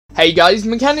Hey guys,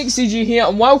 Mechanic CG here,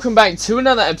 and welcome back to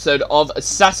another episode of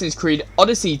Assassin's Creed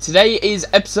Odyssey. Today is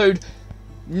episode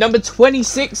number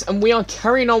 26, and we are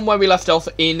carrying on where we left off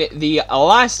in the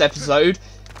last episode,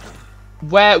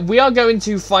 where we are going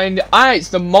to find... it's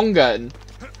the Mongan.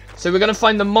 So we're going to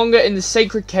find the Monga in the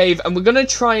Sacred Cave, and we're going to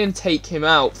try and take him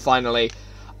out, finally.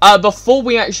 Before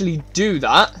we actually do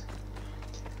that,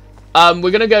 we're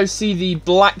going to go see the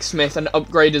blacksmith and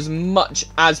upgrade as much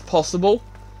as possible.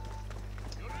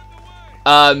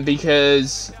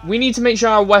 Because we need to make sure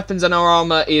our weapons and our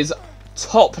armor is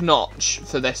top notch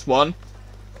for this one.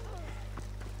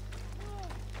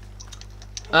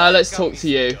 Let's talk to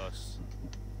you.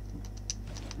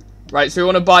 Right, so we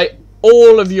want to buy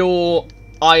all of your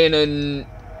iron and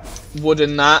wood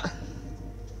and that.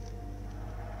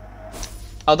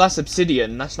 Oh, that's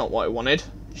obsidian. That's not what I wanted.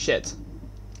 Shit.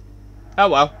 Oh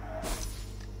well.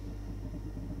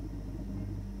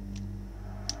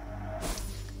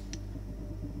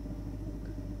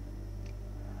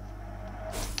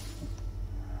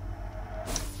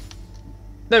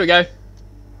 There we go.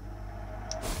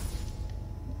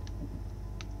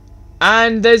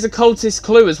 And there's a cultist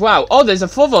clue as well. Oh, there's a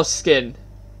Phobos skin.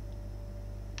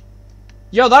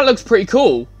 Yo, that looks pretty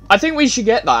cool. I think we should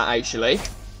get that, actually.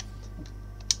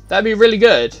 That'd be really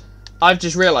good. I've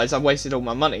just realised I've wasted all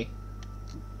my money.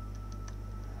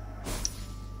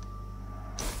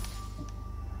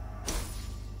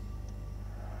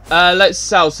 Let's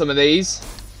sell some of these.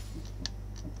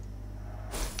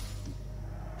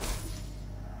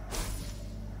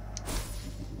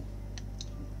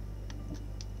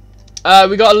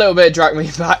 We got a little bit of drachma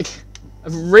back. I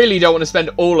really don't want to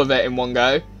spend all of it in one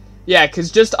go. Yeah,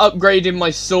 because just upgrading my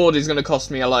sword is going to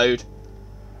cost me a load.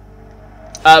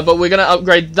 But we're going to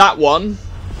upgrade that one.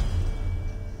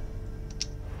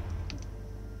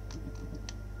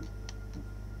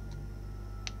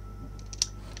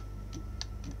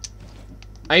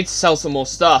 I need to sell some more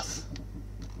stuff.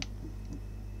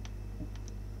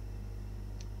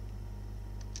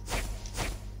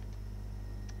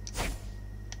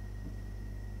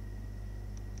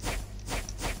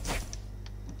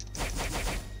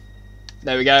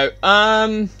 There we go.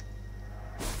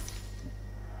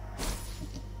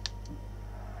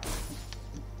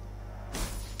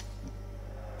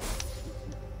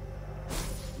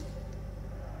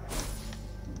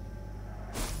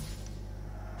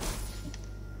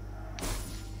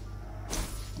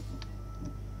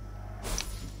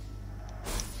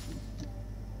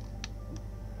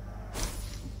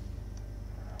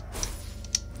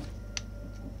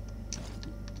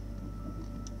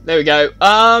 There we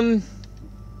go.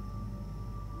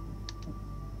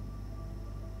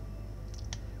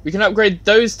 We can upgrade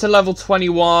those to level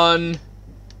 21.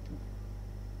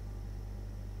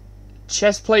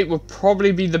 Chestplate would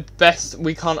probably be the best.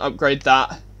 We can't upgrade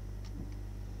that.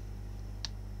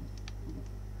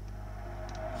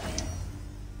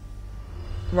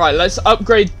 Right, let's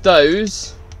upgrade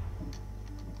those.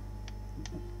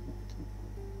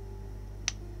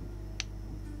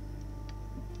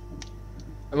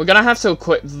 And we're going to have to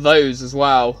equip those as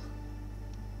well.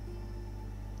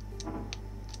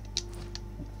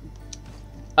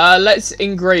 Let's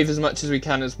engrave as much as we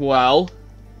can as well.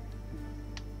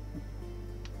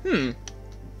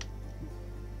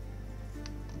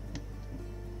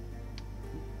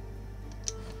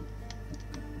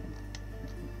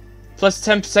 Plus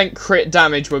 10% crit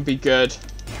damage would be good.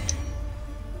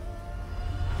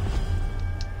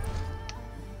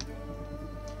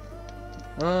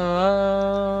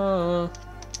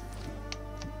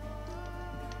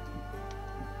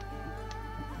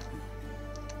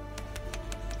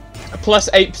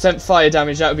 Plus 8% fire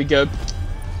damage, that would be good.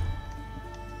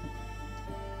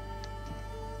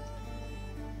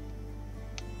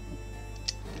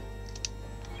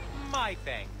 My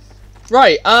thanks.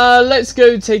 Right, let's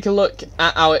go take a look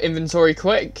at our inventory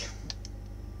quick.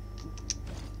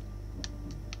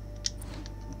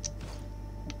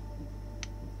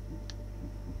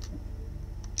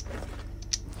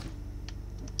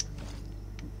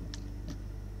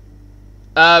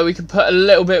 We can put a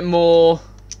little bit more...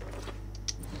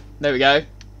 There we go.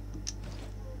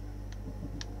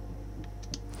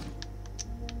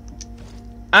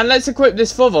 And let's equip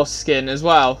this Phobos skin as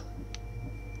well.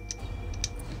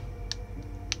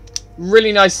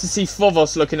 Really nice to see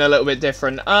Phobos looking a little bit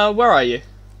different. Where are you?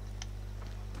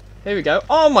 Here we go.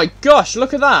 Oh my gosh,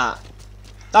 look at that.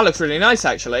 That looks really nice,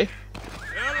 actually.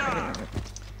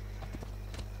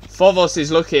 Phobos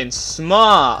is looking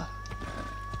smart.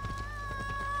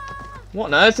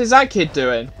 What on earth is that kid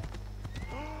doing?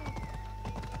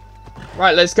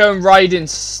 Right, let's go and ride in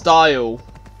style.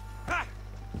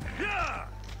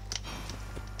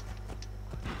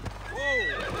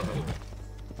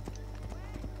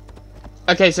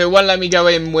 Okay, so it won't let me go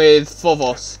in with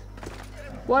Phobos.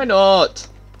 Why not?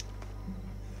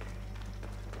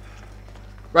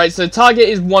 Right, so the target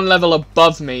is one level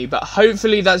above me, but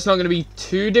hopefully that's not going to be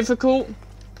too difficult.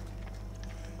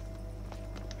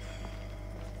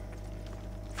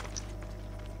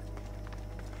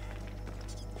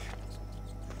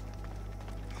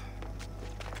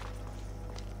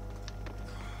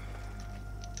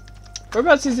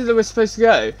 Whereabouts is it that we're supposed to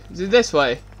go? Is it this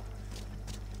way?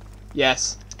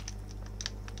 Yes.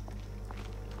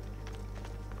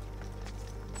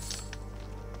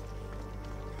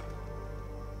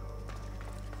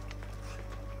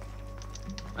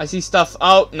 I see stuff.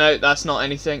 Oh, no, that's not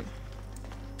anything.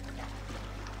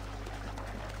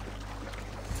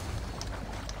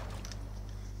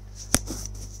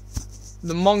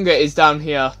 The manga is down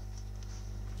here.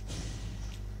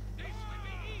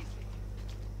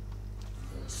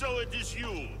 So it is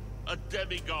you, a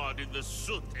demigod in the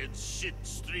soot and shit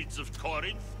streets of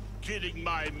Corinth, killing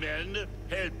my men,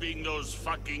 helping those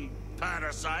fucking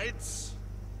parasites?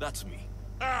 That's me.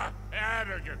 Ah,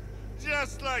 arrogant,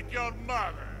 just like your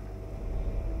mother.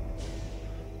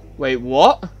 Wait,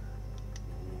 what?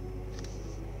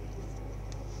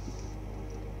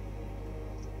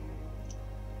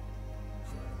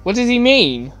 What does he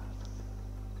mean?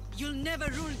 You'll never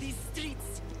rule these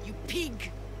streets, you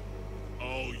pig!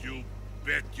 Oh, you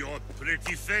bet your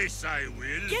pretty face I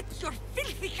will. Get your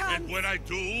filthy hands! And when I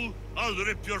do, I'll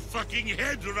rip your fucking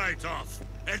head right off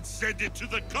and send it to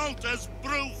the cult as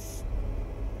proof.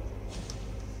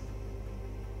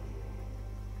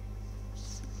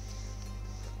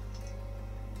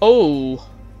 Oh.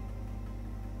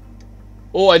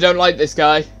 Oh, I don't like this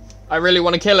guy. I really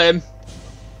want to kill him.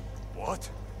 What?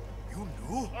 You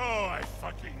knew? Oh, I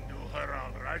fucking knew her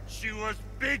all right. She was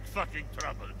big fucking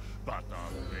trouble. But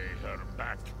I'll pay her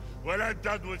back. When I'm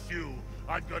done with you,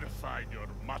 I'm gonna find your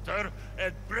mother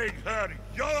and bring her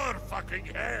your fucking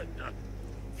head.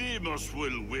 Demos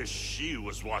will wish she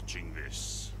was watching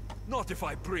this. Not if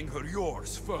I bring her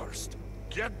yours first.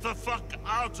 Get the fuck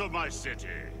out of my city.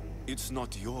 It's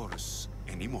not yours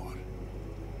anymore.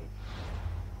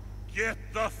 Get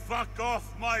the fuck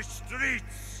off my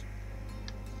streets.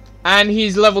 And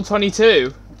he's level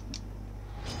 22.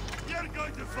 You're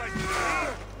going to fight me.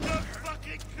 You're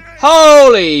fucking crazy.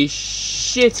 Holy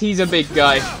shit, he's a big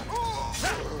guy.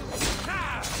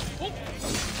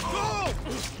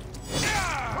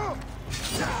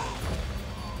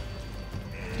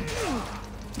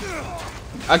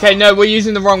 Okay, no, we're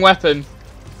using the wrong weapon.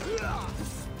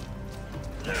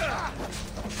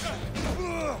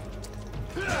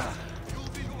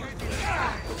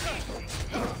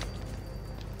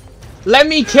 Let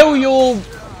me kill your...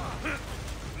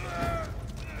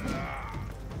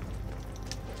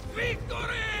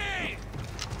 Victory!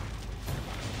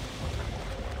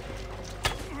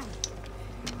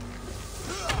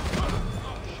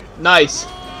 Nice.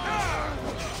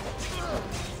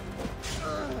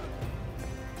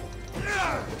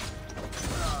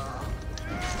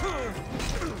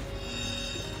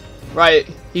 Right,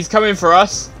 he's coming for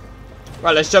us.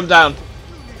 Right, let's jump down.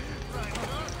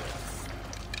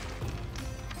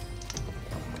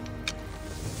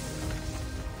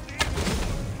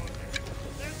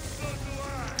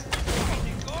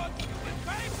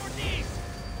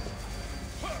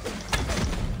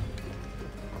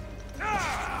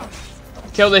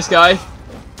 Kill this guy.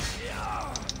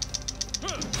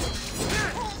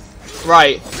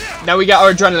 Right, now we get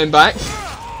our adrenaline back.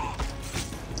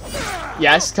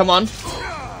 Yes, come on. I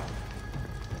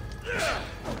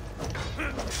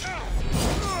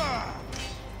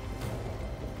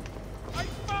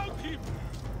found him.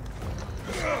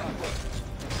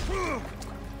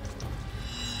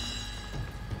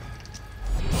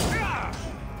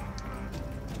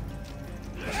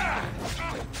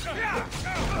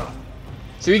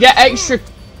 So we get extra...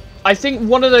 I think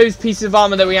one of those pieces of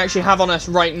armor that we actually have on us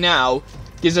right now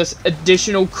gives us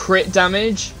additional crit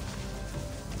damage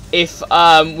if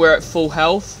we're at full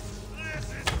health.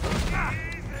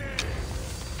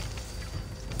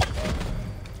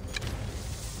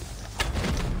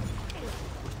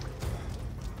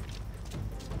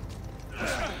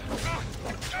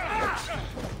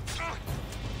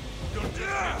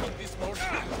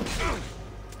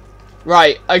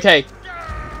 Right, okay.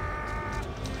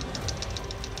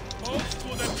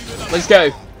 Let's go.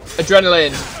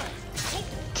 Adrenaline.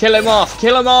 Kill him off.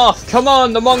 Kill him off. Come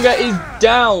on, the manga is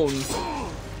down.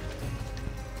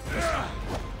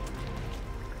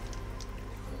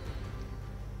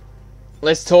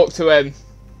 Let's talk to him.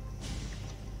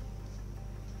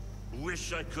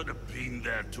 Wish I could have been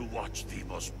there to watch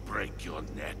Demos break your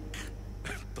neck.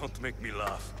 Don't make me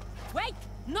laugh. Wait!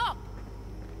 No!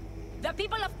 The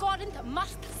people of Corinth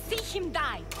must see him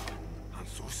die.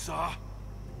 Anthusa?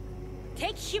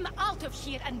 Take him out of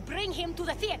here and bring him to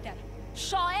the theater.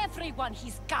 Show everyone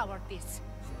his cowardice.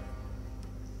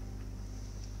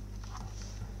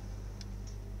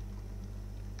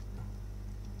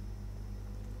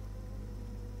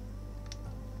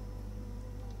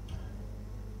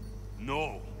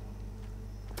 No.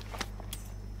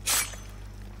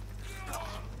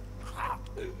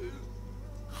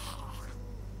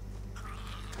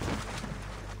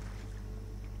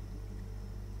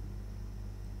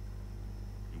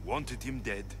 You wanted him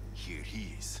dead. Here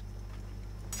he is.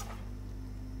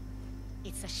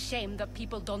 It's a shame that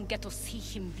people don't get to see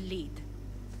him bleed.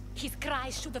 His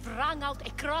cries should have rung out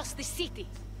across the city.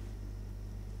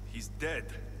 He's dead.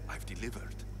 I've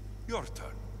delivered. Your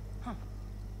turn.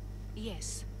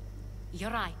 Yes,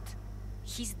 you're right.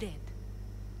 He's dead.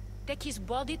 Take his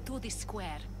body to the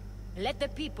square. Let the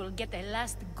people get a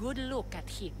last good look at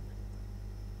him.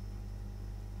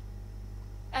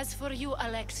 As for you,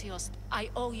 Alexios, I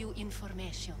owe you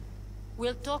information.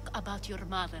 We'll talk about your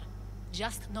mother,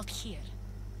 just not here.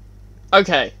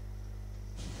 Okay.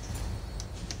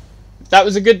 That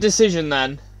was a good decision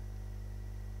then.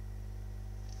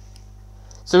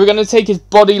 So we're going to take his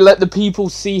body, let the people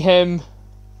see him,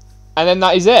 and then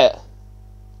that is it.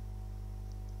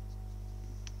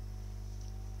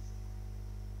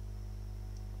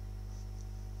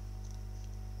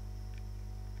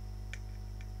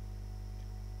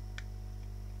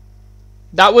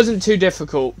 That wasn't too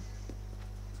difficult.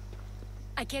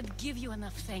 I can't give you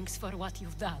enough thanks for what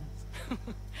you've done.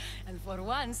 And for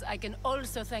once, I can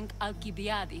also thank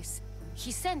Alcibiades.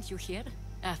 He sent you here,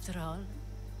 after all.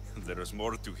 There is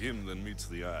more to him than meets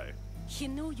the eye. He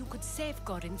knew you could save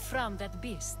Corinth from that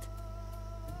beast.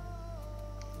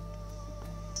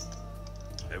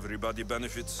 Everybody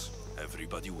benefits,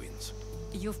 everybody wins.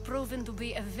 You've proven to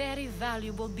be a very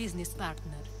valuable business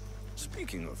partner.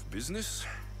 Speaking of business,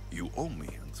 you owe me,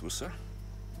 Anthusa.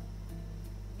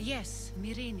 Yes,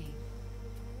 Myrine.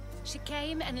 She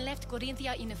came and left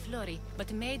Corinthia in a flurry,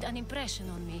 but made an impression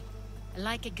on me,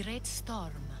 like a great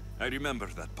storm. I remember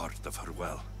that part of her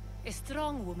well. A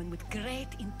strong woman with great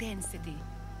intensity.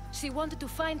 She wanted to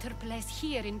find her place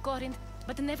here in Corinth,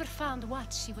 but never found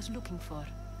what she was looking for.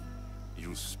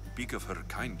 You speak of her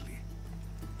kindly.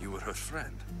 You were her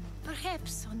friend.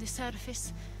 Perhaps on the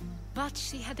surface, but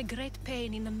she had a great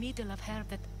pain in the middle of her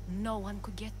that no one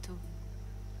could get to.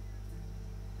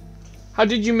 How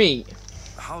did you meet?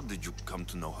 How did you come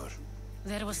to know her?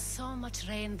 There was so much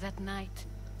rain that night.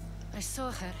 I saw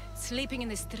her, sleeping in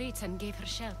the streets, and gave her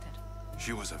shelter.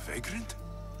 She was a vagrant?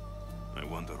 I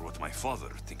wonder what my father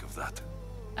would think of that.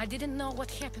 I didn't know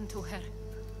what happened to her.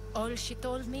 All she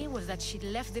told me was that she'd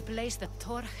left the place that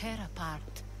tore her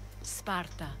apart.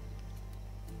 Sparta.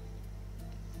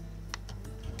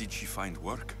 Did she find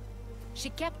work? She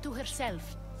kept to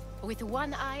herself, with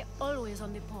one eye always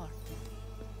on the port.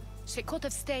 She could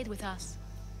have stayed with us,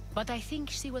 but I think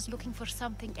she was looking for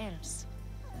something else.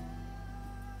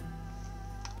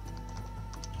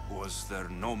 Was there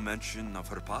no mention of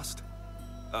her past?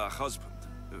 A husband,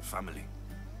 a family?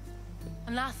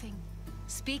 Nothing.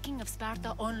 Speaking of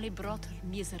Sparta only brought her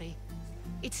misery.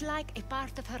 It's like a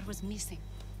part of her was missing.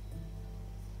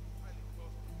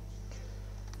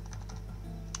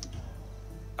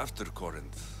 After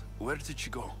Corinth, where did she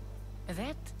go?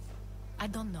 That? I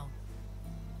don't know.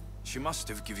 She must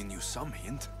have given you some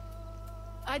hint.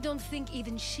 I don't think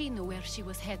even she knew where she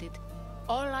was headed.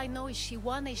 All I know is she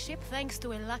won a ship thanks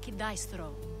to a lucky dice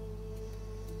throw.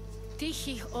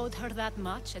 Tyche owed her that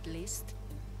much, at least.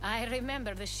 I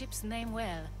remember the ship's name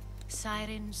well.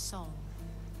 Siren Song.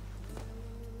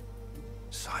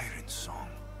 Siren Song.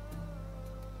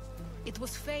 It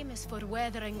was famous for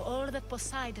weathering all that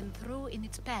Poseidon threw in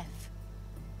its path.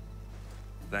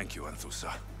 Thank you,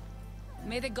 Anthusa.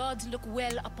 May the gods look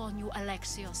well upon you,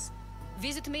 Alexios.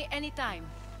 Visit me anytime.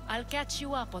 I'll catch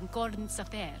you up on Corinth's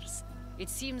affairs. It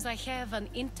seems I have an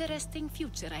interesting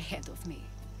future ahead of me.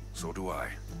 So do I.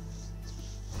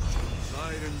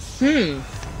 Siren Song.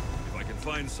 If I can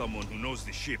find someone who knows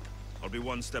the ship, I'll be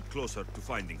one step closer to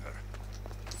finding her.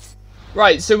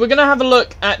 Right, so we're going to have a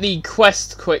look at the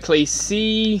quest quickly.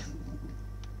 See...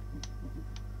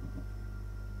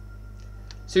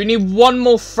 So we need one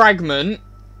more fragment.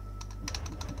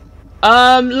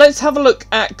 Let's have a look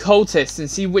at cultists and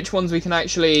see which ones we can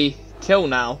actually kill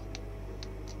now.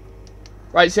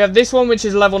 Right, so we have this one, which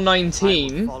is level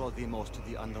 19. I will follow thee most to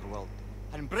the underworld,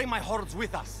 and bring my hordes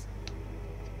with us.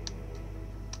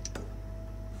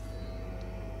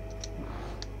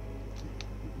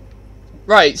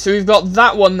 Right, so we've got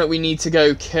that one that we need to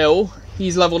go kill.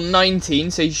 He's level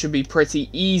 19, so he should be pretty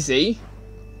easy.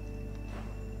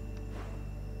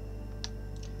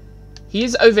 He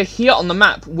is over here on the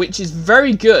map, which is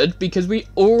very good because we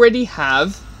already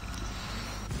have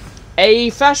a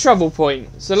fast travel point.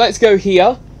 So let's go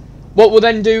here. What we'll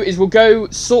then do is we'll go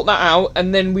sort that out,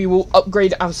 and then we will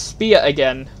upgrade our spear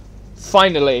again.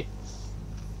 Finally.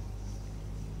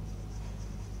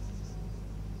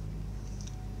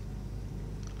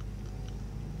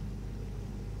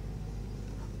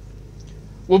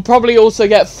 We'll probably also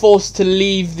get forced to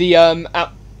leave the,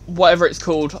 whatever it's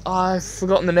called. I've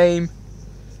forgotten the name.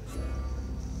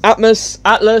 Atlas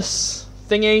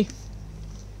thingy.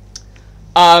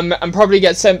 And probably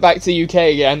get sent back to the UK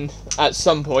again at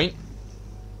some point.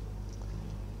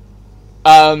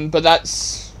 But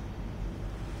that's...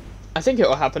 I think it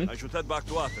will happen. I should head back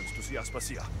to Athens to see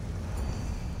Aspasia.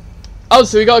 Oh,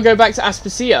 so we gotta go back to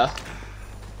Aspasia.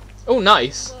 Oh,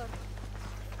 nice.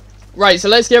 Right, so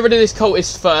let's get rid of this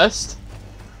cultist first.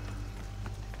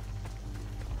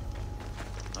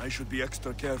 I should be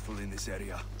extra careful in this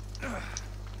area.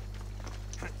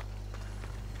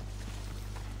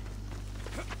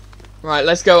 Right,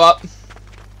 let's go up.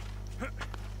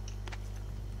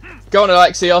 Go on,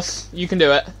 Alexios. You can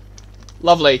do it.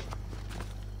 Lovely.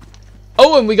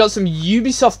 Oh, and we got some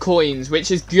Ubisoft coins, which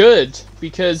is good.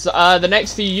 Because the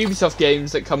next few Ubisoft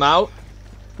games that come out,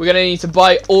 we're going to need to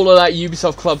buy all of that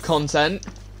Ubisoft Club content.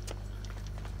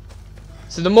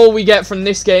 So the more we get from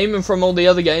this game and from all the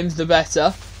other games, the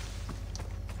better.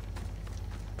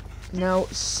 Now,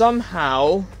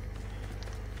 somehow...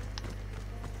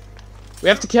 we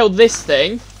have to kill this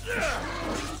thing.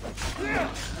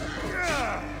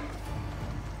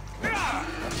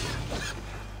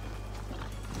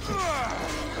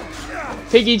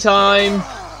 Piggy time.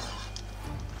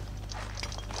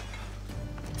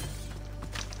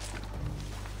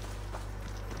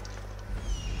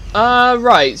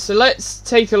 Right, so let's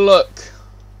take a look.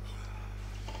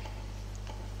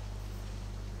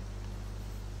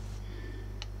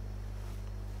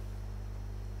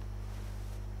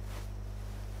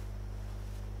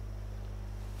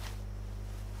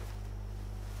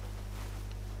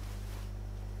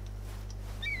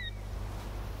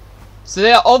 So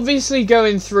they're obviously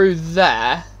going through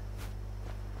there.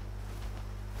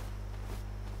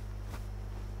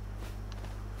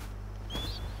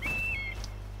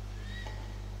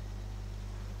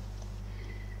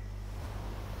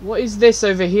 What is this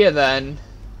over here then?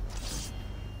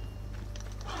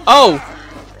 Oh!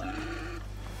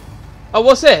 Oh,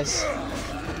 what's this?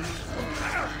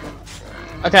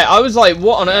 Okay, I was like,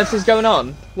 what on earth is going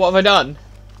on? What have I done?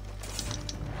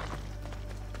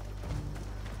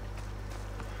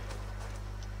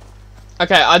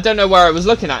 Okay, I don't know where I was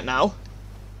looking at now.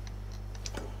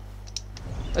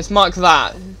 Let's mark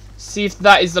that. See if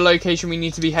that is the location we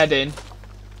need to be heading.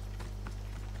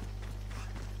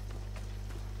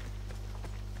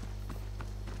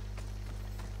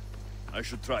 I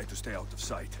should try to stay out of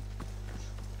sight.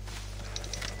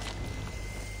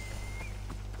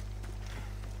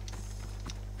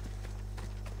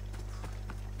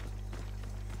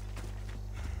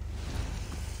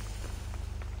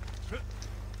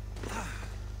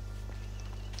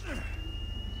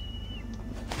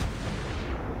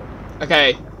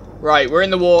 Okay, right, we're in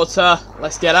the water.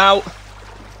 Let's get out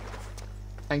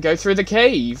and go through the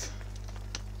cave.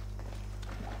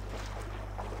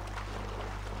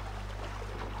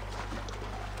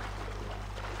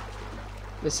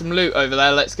 There's some loot over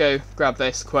there. Let's go grab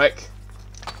this quick.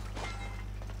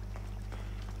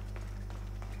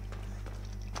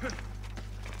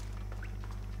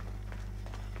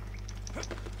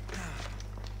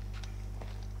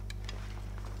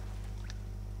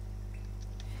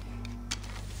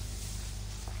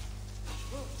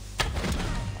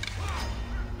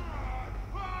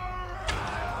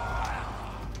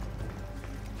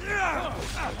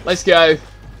 Let's go.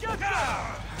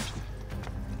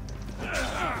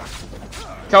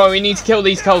 Come on, we need to kill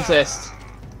these cultists.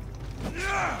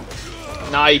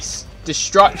 Nice.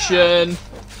 Destruction.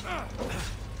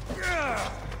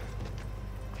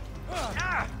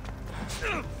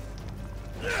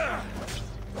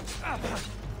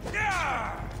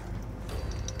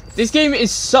 This game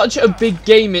is such a big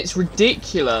game, it's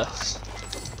ridiculous.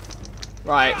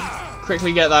 Right,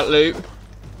 quickly get that loot.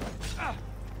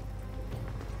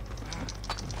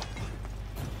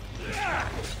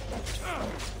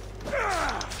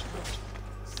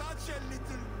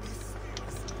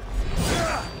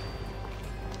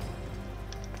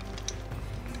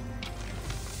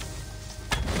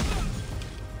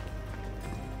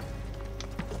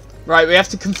 Right, we have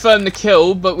to confirm the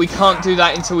kill, but we can't do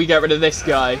that until we get rid of this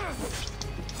guy.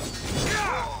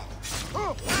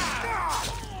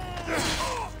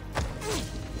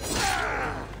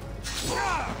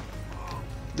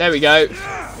 There we go.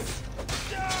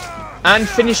 And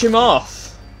finish him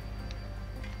off.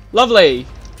 Lovely.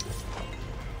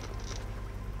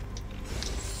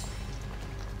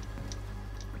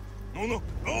 No,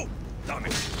 damn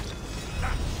it.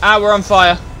 Ah, we're on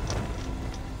fire.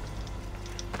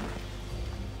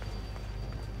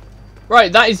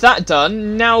 Right, that is that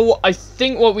done. Now, I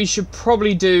think what we should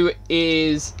probably do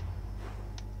is...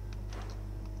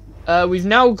 we've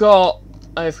now got...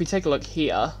 if we take a look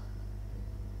here...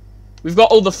 we've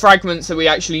got all the fragments that we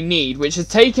actually need, which has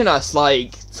taken us,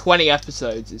 like, 20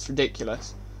 episodes. It's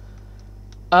ridiculous.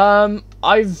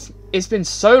 It's been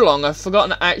so long, I've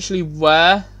forgotten actually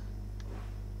where...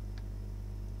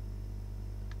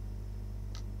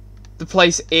 the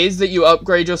place is that you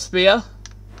upgrade your spear.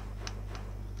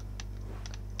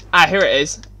 Ah, here it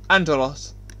is.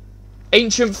 Andalos.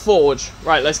 Ancient Forge.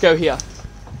 Right, let's go here.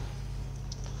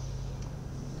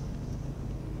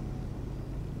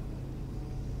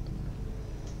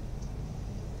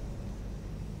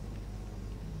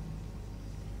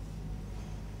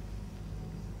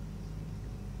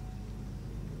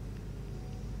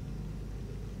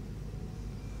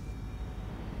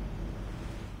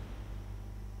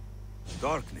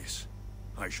 Darkness.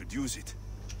 I should use it.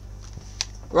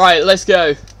 Right, let's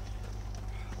go.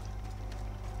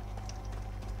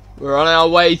 We're on our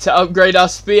way to upgrade our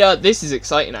spear. This is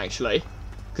exciting, actually.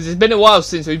 Because it's been a while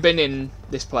since we've been in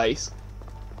this place.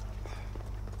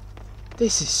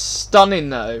 This is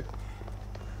stunning, though.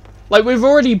 Like, we've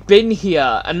already been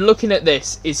here, and looking at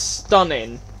this is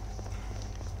stunning.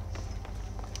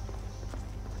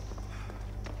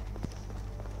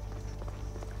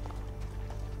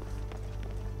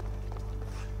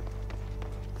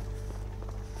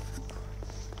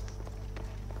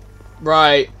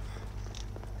 Right.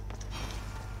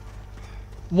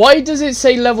 Why does it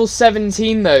say level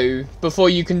 17 though before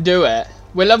you can do it?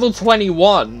 We're level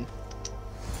 21.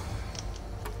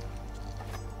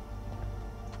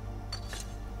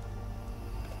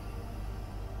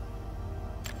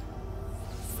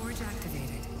 Forge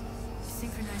activated.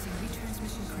 Synchronizing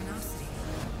retransmission chronicity.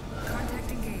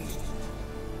 Contact engaged.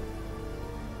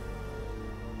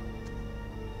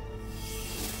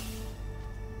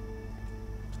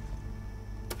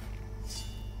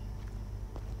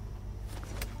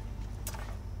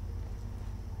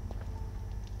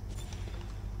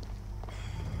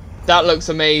 That looks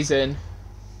amazing.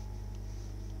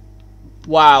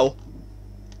 Wow.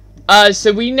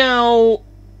 So we now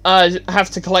have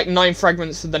to collect 9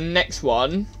 fragments for the next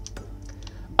one.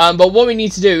 But what we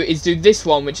need to do is do this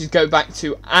one, which is go back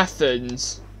to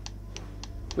Athens.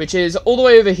 Which is all the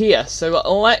way over here. So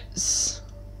let's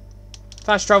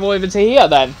fast travel over to here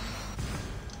then.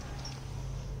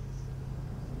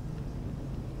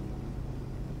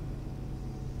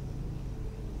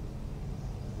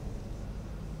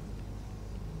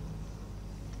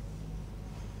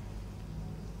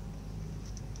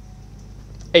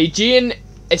 Aegean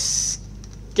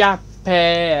Escape.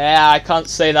 I can't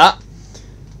say that.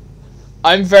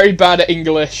 I'm very bad at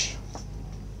English.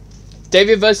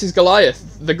 David versus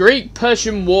Goliath. The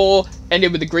Greek-Persian War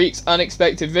ended with the Greeks'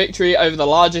 unexpected victory over the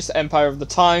largest empire of the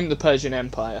time, the Persian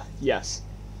Empire. Yes.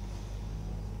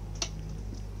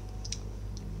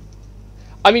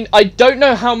 I mean, I don't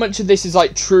know how much of this is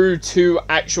like true to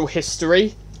actual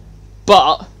history,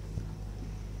 but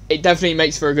it definitely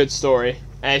makes for a good story.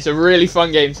 And it's a really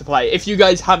fun game to play. If you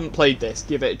guys haven't played this,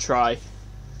 give it a try.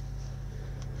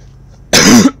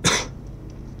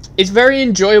 It's very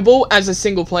enjoyable as a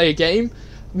single player game.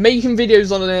 Making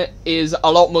videos on it is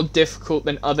a lot more difficult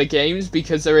than other games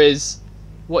because there is...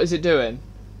 What is it doing?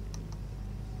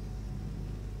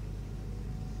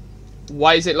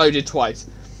 Why is it loaded twice?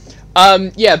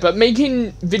 Yeah, but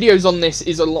making videos on this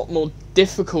is a lot more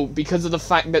difficult because of the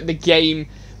fact that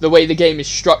the way the game is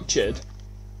structured.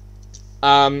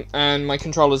 And my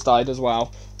controller's died as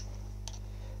well.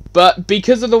 But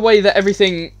because of the way that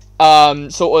everything,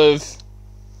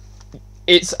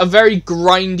 it's a very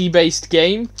grindy based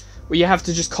game, where you have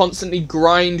to just constantly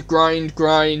grind.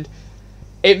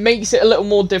 It makes it a little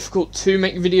more difficult to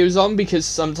make videos on, because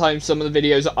sometimes some of the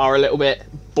videos are a little bit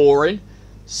boring.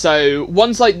 So,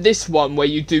 ones like this one, where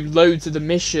you do loads of the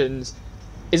missions,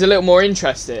 is a little more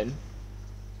interesting.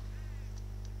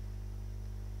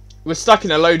 We're stuck in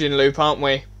a loading loop, aren't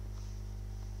we?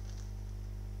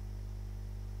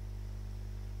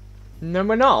 No,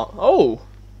 we're not. Oh!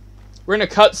 We're in a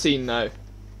cutscene, though.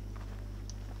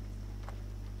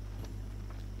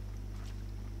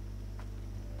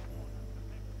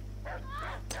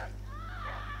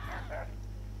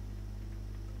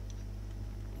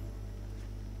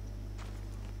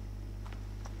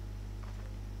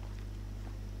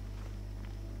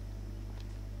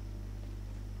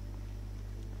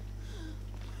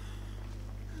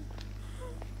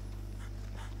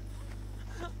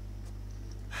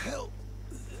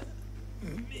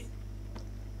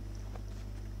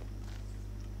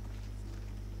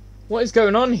 What is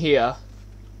going on here?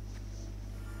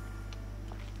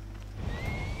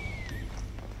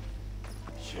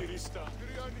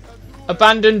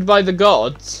 Abandoned by the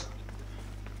gods.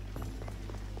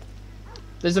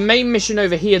 There's a main mission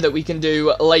over here that we can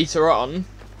do later on.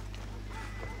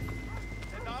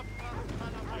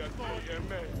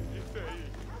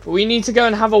 But we need to go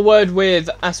and have a word with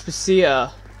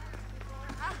Aspasia.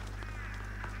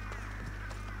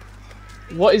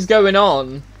 What is going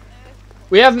on?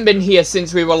 We haven't been here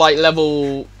since we were like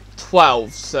level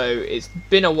 12, so it's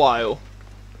been a while.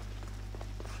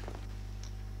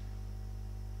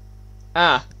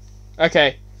 Ah,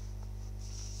 okay.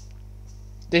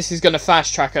 This is gonna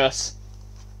fast track us.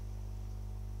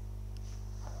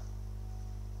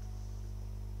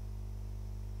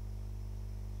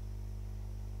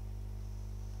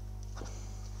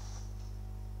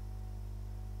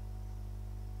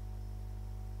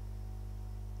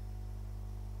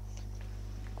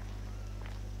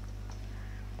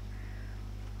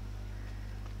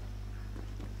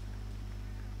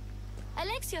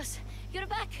 Alexios, you're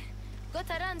back.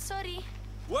 Gotta run, sorry.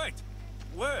 Wait!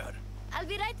 Where? I'll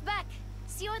be right back.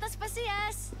 See you at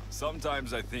Aspasias.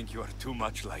 Sometimes I think you are too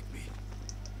much like me.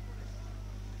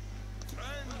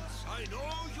 Friends, I know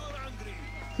you're angry.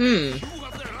 Hmm. You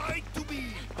have the right to be.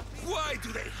 Why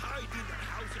do they hide in their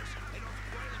houses and not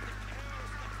quell the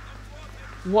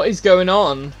chaos? What is going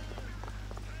on?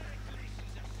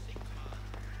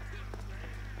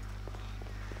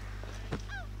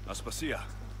 Aspasia.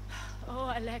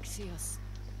 Oh, Alexios.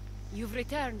 You've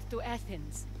returned to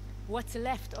Athens. What's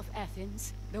left of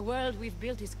Athens? The world we've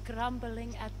built is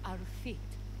crumbling at our feet.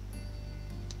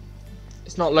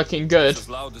 It's not looking good. It's as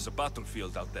loud as a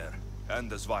battlefield out there,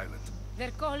 and as violent.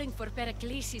 They're calling for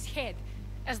Pericles' head,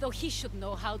 as though he should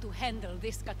know how to handle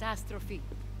this catastrophe.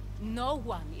 No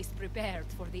one is prepared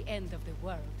for the end of the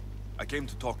world. I came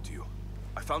to talk to you.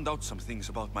 I found out some things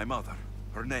about my mother.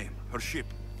 Her name, her ship.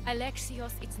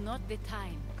 Alexios, it's not the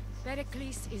time.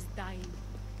 Pericles is dying.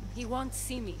 He won't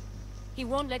see me. He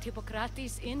won't let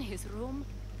Hippocrates in his room.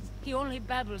 He only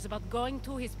babbles about going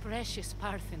to his precious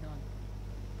Parthenon.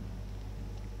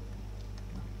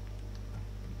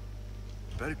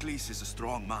 Pericles is a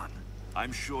strong man.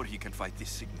 I'm sure he can fight this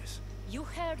sickness. You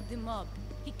heard the mob.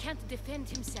 He can't defend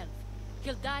himself.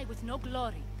 He'll die with no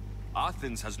glory.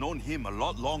 Athens has known him a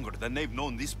lot longer than they've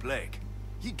known this plague.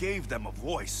 He gave them a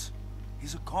voice.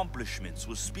 His accomplishments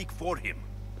will speak for him.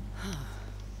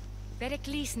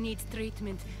 Pericles needs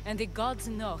treatment, and the gods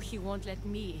know he won't let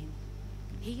me in.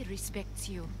 He respects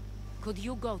you. Could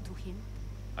you go to him?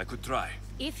 I could try.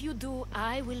 If you do,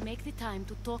 I will make the time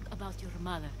to talk about your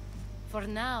mother. For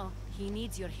now, he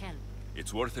needs your help.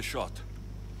 It's worth a shot.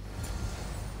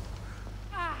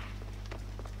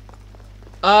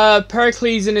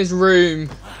 Pericles in his room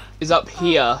is up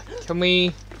here. Can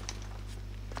we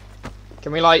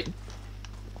like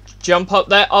jump up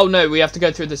there? Oh no, we have to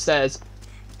go through the stairs.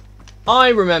 I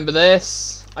remember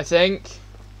this, I think.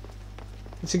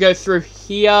 We have to go through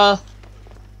here.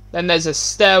 Then there's a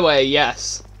stairway,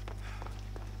 yes.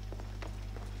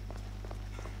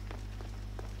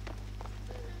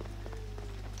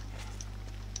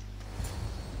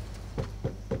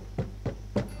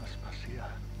 Aspasia,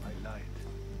 I lied.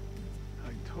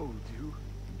 I told you.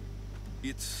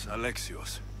 It's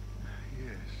Alexios.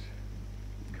 Yes.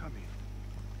 Come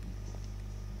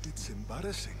in. It's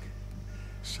embarrassing.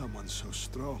 Someone so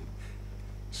strong,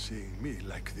 seeing me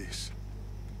like this.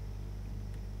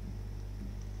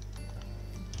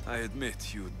 I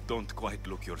admit you don't quite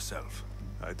look yourself.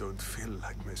 I don't feel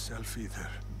like myself either.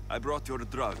 I brought your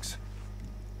drugs.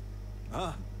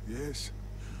 Ah, yes.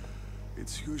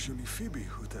 It's usually Phoebe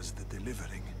who does the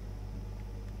delivering.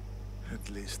 At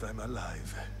least I'm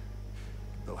alive.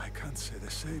 Though I can't say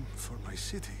the same for my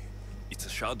city. It's a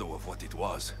shadow of what it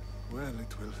was. Well,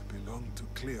 it will belong to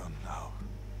Cleon now.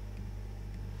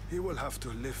 He will have to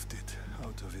lift it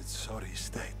out of its sorry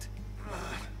state.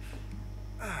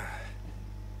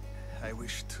 I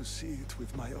wish to see it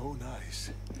with my own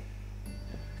eyes.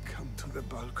 Come to the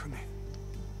balcony.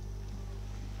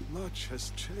 Much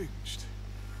has changed.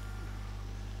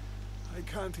 I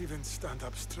can't even stand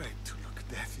up straight to look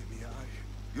death in the eye.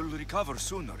 You'll recover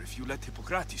sooner if you let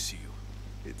Hippocrates see you.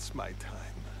 It's my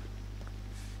time.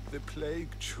 The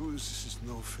plague chooses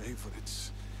no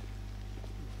favorites.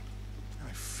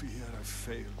 I fear I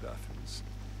failed Athens.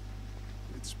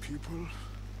 Its people,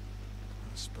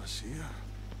 Aspasia.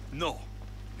 No,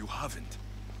 you haven't.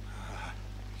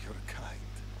 You're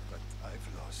kind, but I've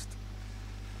lost.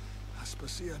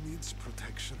 Aspasia needs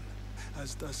protection,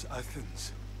 as does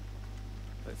Athens.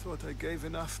 I thought I gave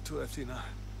enough to Athena,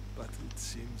 but it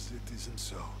seems it isn't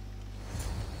so.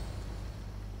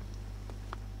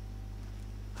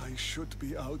 I should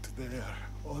be out there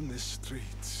on the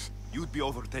streets. You'd be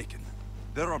overtaken.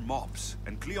 There are mobs,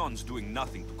 and Cleon's doing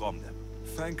nothing to calm them.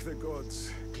 Thank the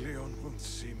gods, Cleon won't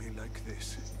see me like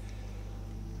this.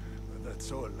 But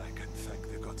that's all I can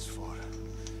thank the gods for.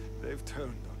 They've turned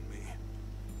on me.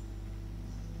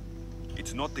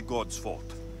 It's not the gods'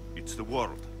 fault. It's the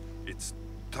world. It's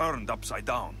turned upside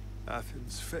down.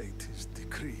 Athens' fate is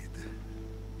decreed.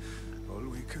 All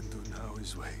we can do now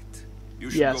is wait. You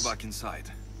should go back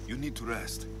inside. You need to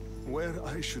rest. Where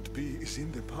I should be is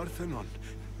in the Parthenon,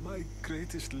 my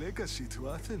greatest legacy to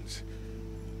Athens.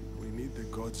 We need the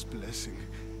gods' blessing.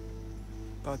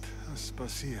 But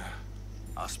Aspasia...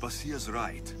 Aspasia's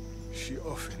right. She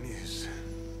often is.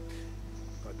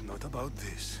 But not about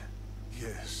this.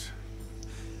 Yes.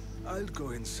 I'll go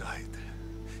inside.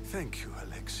 Thank you,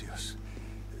 Alexios.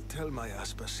 Tell my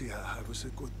Aspasia I was a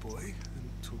good boy and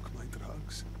took my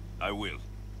drugs. I will.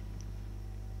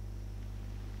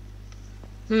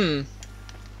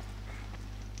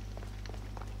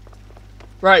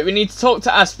 Right, we need to talk to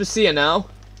Aspasia now.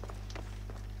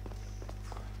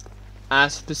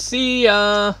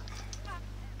 Aspasia!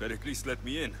 Pericles let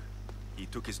me in. He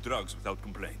took his drugs without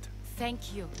complaint.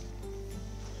 Thank you.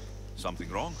 Something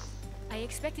wrong? I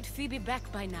expected Phoebe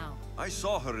back by now. I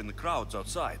saw her in the crowds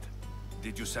outside.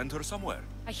 Did you send her somewhere?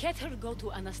 I had her go to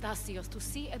Anastasios to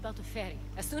see about a ferry.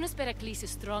 As soon as Pericles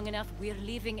is strong enough, we're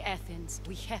leaving Athens.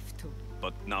 We have to.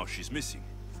 But now she's missing.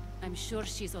 I'm sure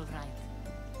she's all right.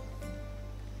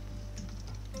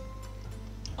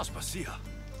 Aspasia,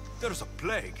 there's a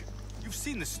plague. You've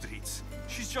seen the streets.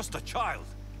 She's just a child.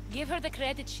 Give her the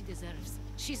credit she deserves.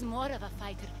 She's more of a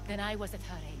fighter than I was at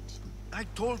her age. I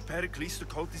told Pericles the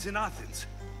cult is in Athens.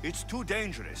 It's too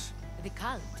dangerous. The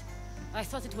cult? I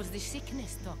thought it was the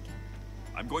sickness talking.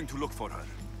 I'm going to look for her.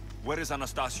 Where is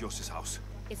Anastasios' house?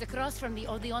 It's across from the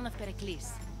Odeon of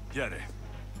Pericles. Yere.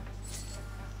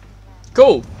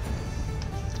 Cool.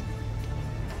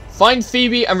 Find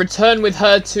Phoebe and return with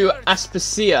her to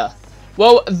Aspasia.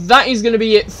 Well, that is going to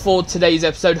be it for today's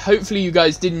episode. Hopefully you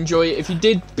guys did enjoy it. If you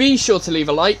did, be sure to leave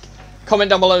a like, comment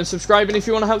down below and subscribe. And if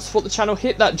you want to help support the channel,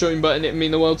 hit that join button. It would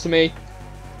mean the world to me.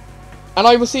 And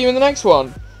I will see you in the next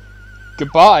one.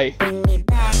 Goodbye.